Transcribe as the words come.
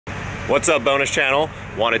What's up, bonus channel?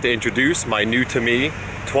 Wanted to introduce my new to me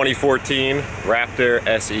 2014 Raptor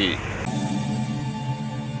SE.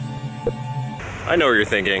 I know what you're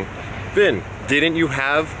thinking. Vin, didn't you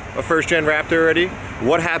have a first gen Raptor already?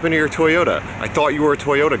 What happened to your Toyota? I thought you were a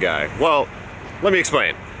Toyota guy. Well, let me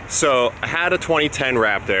explain. So I had a 2010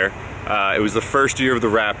 Raptor. It was the first year of the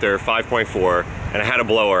Raptor 5.4, and I had a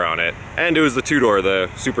blower on it. And it was the two-door, the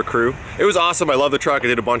Super Crew. It was awesome. I love the truck. I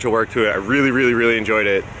did a bunch of work to it. I really enjoyed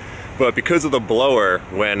it. But because of the blower,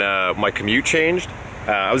 when my commute changed,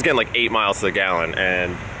 I was getting like 8 miles to the gallon,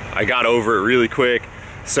 and I got over it really quick.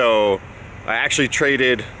 So I actually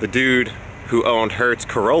traded the dude who owned Hertz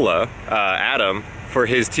Corolla, Adam, for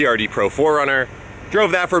his TRD Pro 4Runner.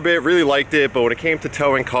 Drove that for a bit, really liked it, but when it came to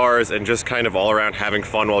towing cars and just kind of all around having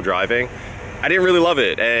fun while driving, I didn't really love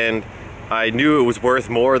it, and I knew it was worth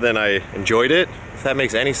more than I enjoyed it, if that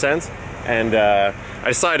makes any sense. And I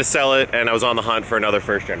decided to sell it, and I was on the hunt for another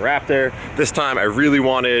first-gen Raptor. This time I really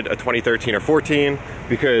wanted a 2013 or 14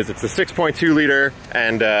 because it's a 6.2 liter,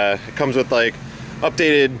 and it comes with like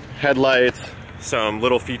updated headlights, some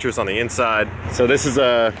little features on the inside. So this is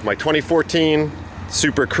my 2014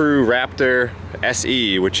 Super Crew Raptor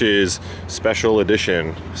SE, which is special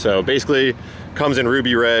edition. So basically comes in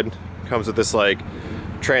ruby red, comes with this like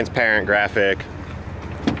transparent graphic,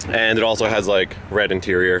 and it also has like red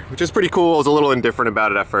interior, which is pretty cool. I was a little indifferent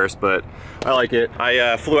about it at first, but I like it.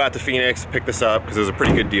 I flew out to Phoenix, picked this up because it was a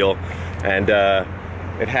pretty good deal, and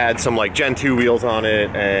it had some like Gen 2 wheels on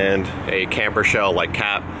it and a camper shell like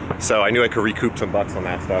cap. So I knew I could recoup some bucks on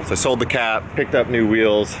that stuff. So I sold the cap, picked up new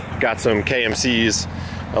wheels, got some KMCs.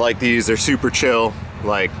 I like these, they're super chill,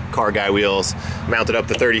 like car guy wheels. Mounted up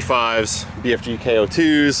to 35s, BFG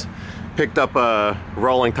KO2s. Picked up a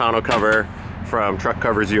rolling tonneau cover from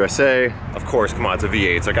Truckcovers USA. Of course, come on, it's a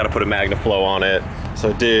V8, so I gotta put a Magnaflow on it. So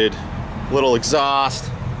I did a little exhaust.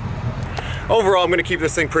 Overall, I'm gonna keep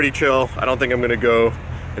this thing pretty chill. I don't think I'm gonna go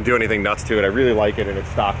and do anything nuts to it. I really like it in its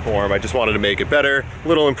stock form. I just wanted to make it better,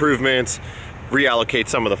 little improvements, reallocate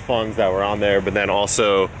some of the funds that were on there, but then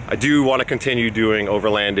also I do want to continue doing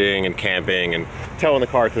overlanding and camping and towing the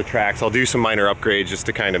car to the tracks. I'll do some minor upgrades just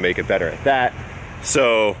to kind of make it better at that.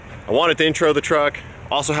 So I wanted to intro the truck.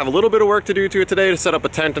 Also have a little bit of work to do to it today to set up a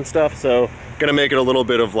tent and stuff, so gonna make it a little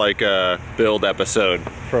bit of like a build episode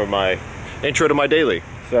for my intro to my daily.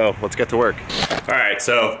 So let's get to work. All right,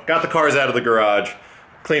 so got the cars out of the garage,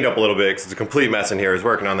 cleaned up a little bit because it's a complete mess in here. I was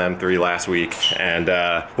working on them 3 last week, and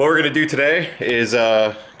what we're gonna do today is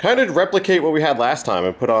kind of replicate what we had last time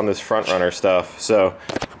and put on this Frontrunner stuff. So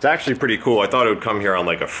it's actually pretty cool. I thought it would come here on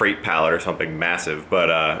like a freight pallet or something massive, but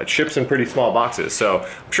it ships in pretty small boxes. So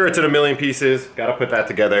I'm sure it's in a million pieces. Got to put that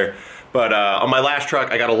together. But on my last truck,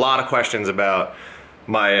 I got a lot of questions about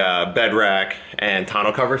my bed rack and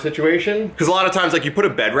tonneau cover situation. Because a lot of times, like, you put a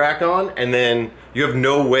bed rack on and then you have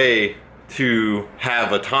no way to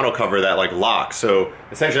have a tonneau cover that like locks. So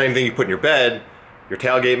essentially anything you put in your bed, your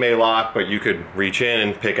tailgate may lock, but you could reach in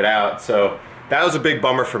and pick it out. So that was a big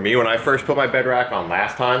bummer for me when I first put my bed rack on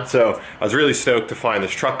last time. So I was really stoked to find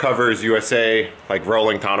this Truckcovers USA like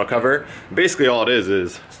rolling tonneau cover. Basically all it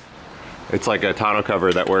is it's like a tonneau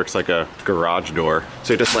cover that works like a garage door.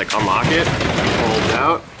 So you just like unlock it, folds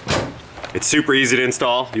out. It's super easy to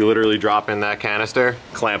install. You literally drop in that canister,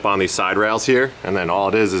 clamp on these side rails here, and then all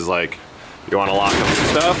it is like, you wanna lock up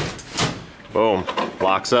your stuff, boom,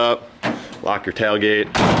 locks up, lock your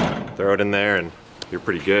tailgate, throw it in there, and you're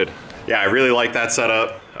pretty good. Yeah, I really like that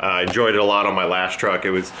setup. I enjoyed it a lot on my last truck. It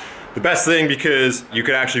was the best thing because you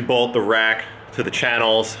could actually bolt the rack to the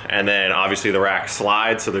channels, and then obviously the rack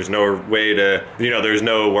slides, so there's no way to, there's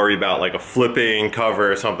no worry about like a flipping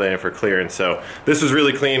cover or something for clearance. So this was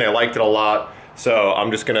really clean. I liked it a lot. So I'm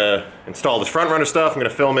just gonna install this Frontrunner stuff. I'm gonna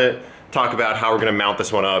film it, talk about how we're gonna mount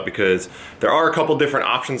this one up, because there are a couple different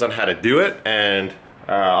options on how to do it, and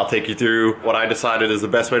I'll take you through what I decided is the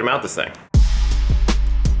best way to mount this thing.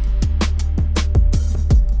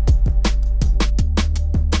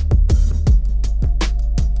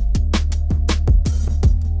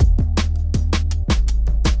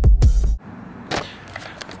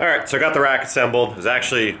 All right, so I got the rack assembled. It was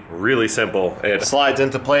actually really simple. It slides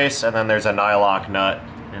into place, and then there's a nylock nut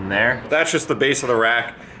in there. That's just the base of the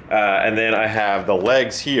rack. And then I have the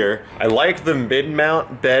legs here. I like the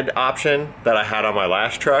mid-mount bed option that I had on my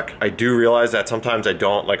last truck. I do realize that sometimes I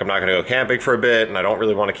don't, like, I'm not gonna go camping for a bit, and I don't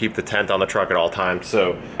really wanna keep the tent on the truck at all times.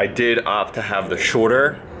 So I did opt to have the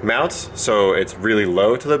shorter mounts, so it's really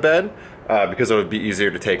low to the bed, because it would be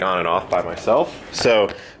easier to take on and off by myself. So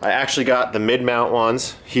I actually got the mid-mount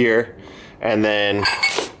ones here, and then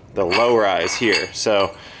the low rise here.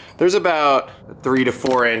 So there's about a 3 to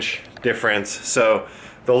 4 inch difference. So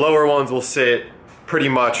The lower ones will sit pretty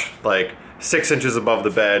much like 6 inches above the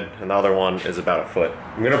bed, and the other one is about a foot.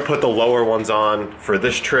 I'm gonna put the lower ones on for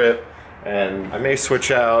this trip, and I may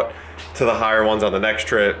switch out to the higher ones on the next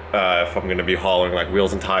trip if I'm gonna be hauling like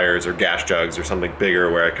wheels and tires or gas jugs or something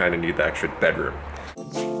bigger where I kind of need the extra bedroom.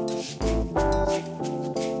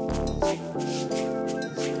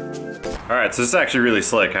 All right, so this is actually really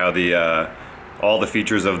slick how the all the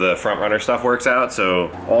features of the Frontrunner stuff works out. So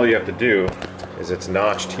all you have to do is it's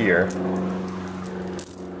notched here.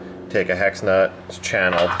 Take a hex nut, it's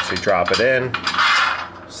channeled, so you drop it in,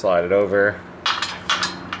 slide it over,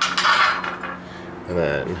 and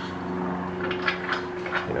then,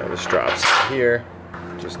 you know, this drops here,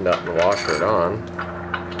 just nut and washer it on.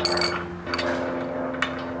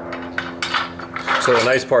 So the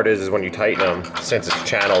nice part is when you tighten them, since it's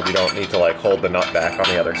channeled, you don't need to like hold the nut back on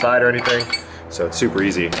the other side or anything. So it's super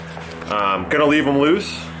easy. Gonna leave them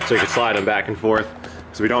loose so you can slide them back and forth.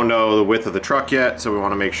 So we don't know the width of the truck yet, so we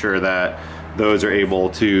want to make sure that those are able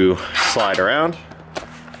to slide around.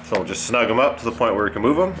 So we'll just snug them up to the point where we can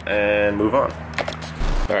move them and move on.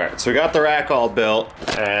 All right, so we got the rack all built,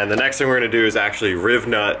 and the next thing we're gonna do is actually riv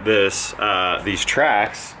nut this, these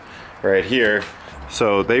tracks right here.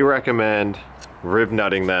 So they recommend riv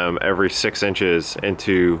nutting them every 6 inches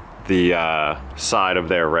into the side of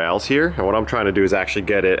their rails here. And what I'm trying to do is actually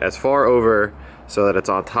get it as far over so that it's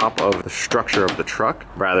on top of the structure of the truck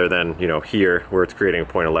rather than, you know, here where it's creating a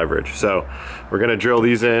point of leverage. So we're gonna drill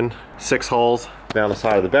these in 6 holes down the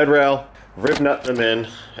side of the bed rail, riv nut them in,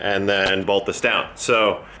 and then bolt this down.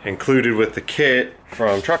 So included with the kit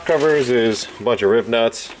from Truckcovers is a bunch of riv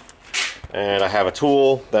nuts, and I have a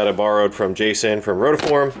tool that I borrowed from Jason from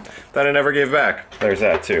Rotiform that I never gave back. There's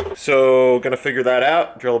that too. So gonna figure that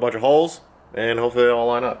out, drill a bunch of holes, and hopefully they all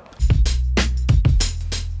line up.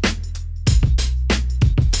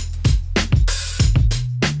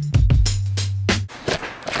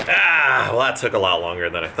 Well, that took a lot longer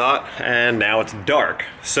than I thought, and now it's dark.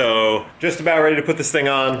 So just about ready to put this thing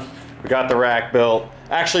on. We got the rack built.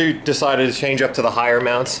 Actually decided to change up to the higher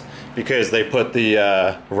mounts because they put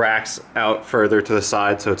the racks out further to the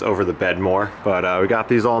side so it's over the bed more. But we got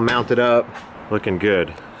these all mounted up, looking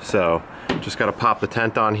good. So just gotta pop the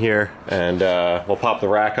tent on here, and we'll pop the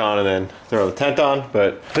rack on and then throw the tent on.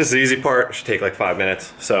 But this is the easy part, it should take like 5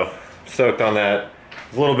 minutes. So stoked on that.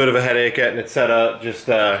 A little bit of a headache getting it set up just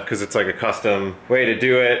because it's like a custom way to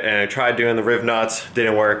do it, and I tried doing the riv nuts,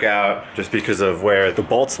 didn't work out just because of where the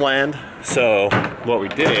bolts land. So what we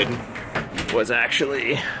did was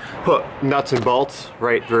actually put nuts and bolts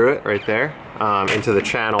right through it, right there, into the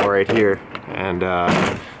channel right here, and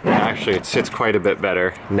actually it sits quite a bit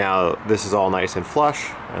better. Now this is all nice and flush,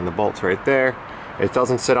 and the bolts right there. It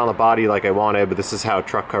doesn't sit on the body like I wanted, but this is how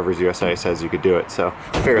Truckcovers USA says you could do it, so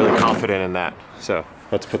fairly confident in that. So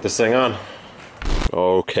let's put this thing on.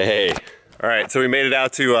 Okay. All right, so we made it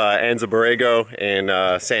out to Anza Borrego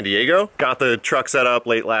in San Diego. Got the truck set up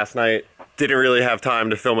late last night. Didn't really have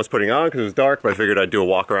time to film us putting on because it was dark, but I figured I'd do a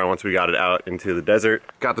walk around once we got it out into the desert.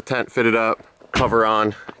 Got the tent fitted up, cover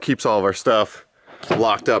on, keeps all of our stuff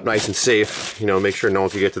locked up nice and safe. You know, make sure no one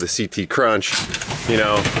can get to the CT crunch. You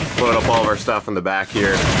know, load up all of our stuff in the back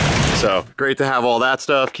here. So great to have all that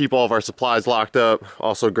stuff, keep all of our supplies locked up.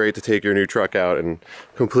 Also great to take your new truck out and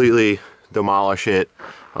completely demolish it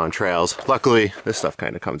on trails. Luckily, this stuff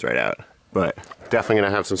kind of comes right out, but definitely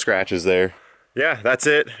gonna have some scratches there. Yeah, that's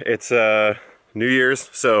it. It's New Year's,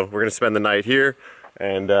 so we're gonna spend the night here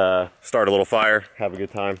and start a little fire, have a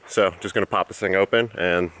good time. So just gonna pop this thing open,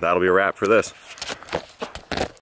 and that'll be a wrap for this.